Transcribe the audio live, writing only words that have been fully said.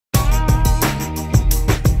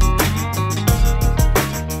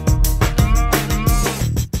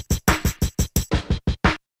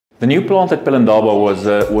The new plant at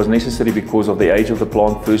Pelindaba was necessary because of the age of the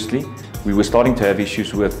plant. Firstly, we were starting to have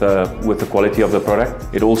issues with the quality of the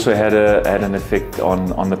product. It also had an effect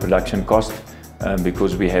on the production cost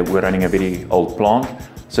because we're running a very old plant.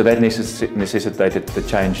 So that necessitated the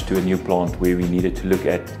change to a new plant where we needed to look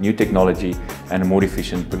at new technology and a more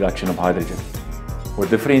efficient production of hydrogen.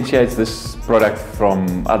 What differentiates this product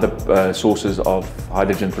from other sources of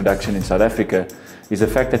hydrogen production in South Africa is the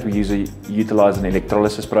fact that we utilize an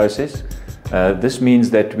electrolysis process. This means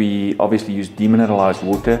that we obviously use demineralized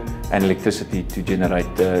water and electricity to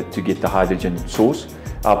get the hydrogen source.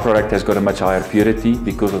 Our product has got a much higher purity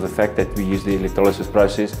because of the fact that we use the electrolysis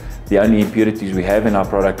process. The only impurities we have in our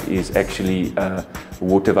product is actually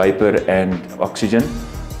water vapor and oxygen.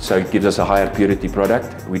 So it gives us a higher purity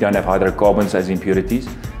product. We don't have hydrocarbons as impurities.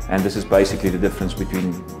 And this is basically the difference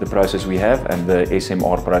between the process we have and the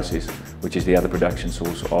SMR process, which is the other production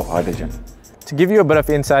source of hydrogen. To give you a bit of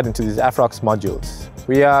insight into these Afrox modules,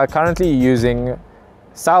 we are currently using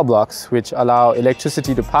cell blocks which allow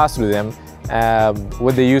electricity to pass through them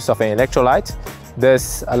with the use of an electrolyte.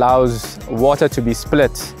 This allows water to be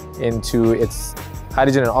split into its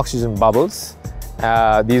hydrogen and oxygen bubbles.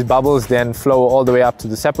 These bubbles then flow all the way up to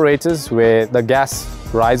the separators where the gas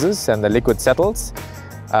rises and the liquid settles.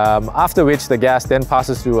 After which the gas then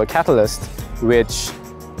passes through a catalyst which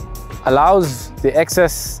allows the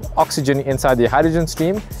excess oxygen inside the hydrogen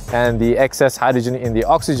stream and the excess hydrogen in the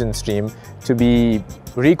oxygen stream to be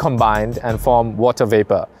recombined and form water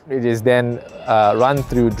vapor. It is then run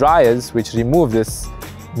through dryers which remove this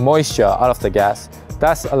moisture out of the gas,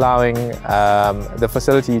 thus allowing the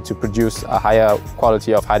facility to produce a higher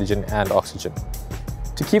quality of hydrogen and oxygen.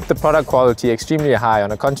 To keep the product quality extremely high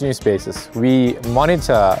on a continuous basis, we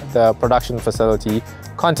monitor the production facility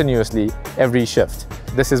continuously every shift.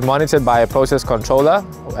 This is monitored by a process controller,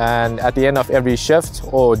 and at the end of every shift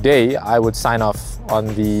or day, I would sign off on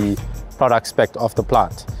the product spec of the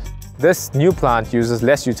plant. This new plant uses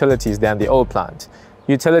less utilities than the old plant.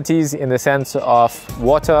 Utilities in the sense of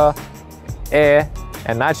water, air,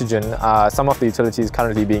 and nitrogen are some of the utilities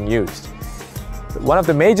currently being used. One of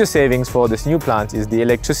the major savings for this new plant is the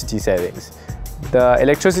electricity savings. The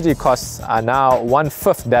electricity costs are now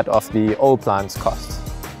 1/5 that of the old plant's costs.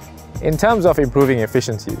 In terms of improving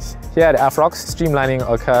efficiencies, here at Afrox, streamlining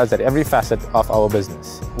occurs at every facet of our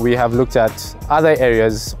business. We have looked at other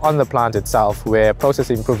areas on the plant itself where process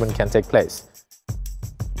improvement can take place.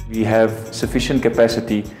 We have sufficient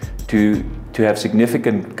capacity to have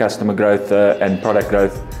significant customer growth and product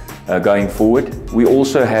growth going forward. We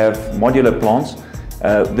also have modular plants.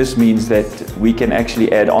 This means that we can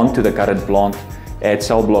actually add on to the current plant, add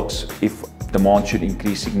cell blocks. If demand should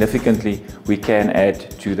increase significantly, we can add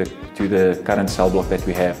to the current cell block that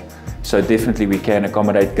we have. So definitely we can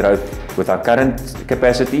accommodate growth with our current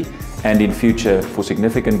capacity, and in future for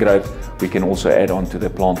significant growth we can also add on to the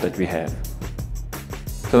plant that we have.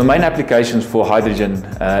 So the main applications for hydrogen,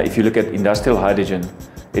 if you look at industrial hydrogen,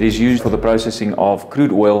 it is used for the processing of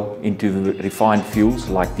crude oil into refined fuels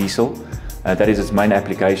like diesel. That is its main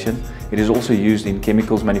application. It is also used in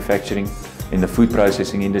chemicals manufacturing, in the food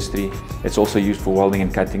processing industry. It's also used for welding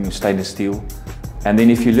and cutting stainless steel. And then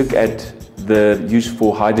if you look at the use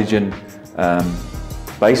for hydrogen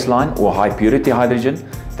baseline or high purity hydrogen,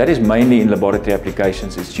 that is mainly in laboratory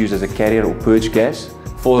applications. It's used as a carrier or purge gas.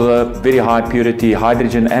 For the very high purity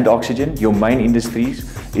hydrogen and oxygen, your main industries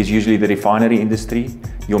is usually the refinery industry,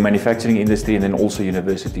 your manufacturing industry, and then also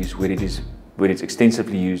universities where it's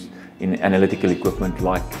extensively used in analytical equipment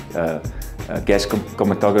like gas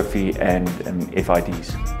chromatography and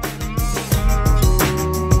FIDs.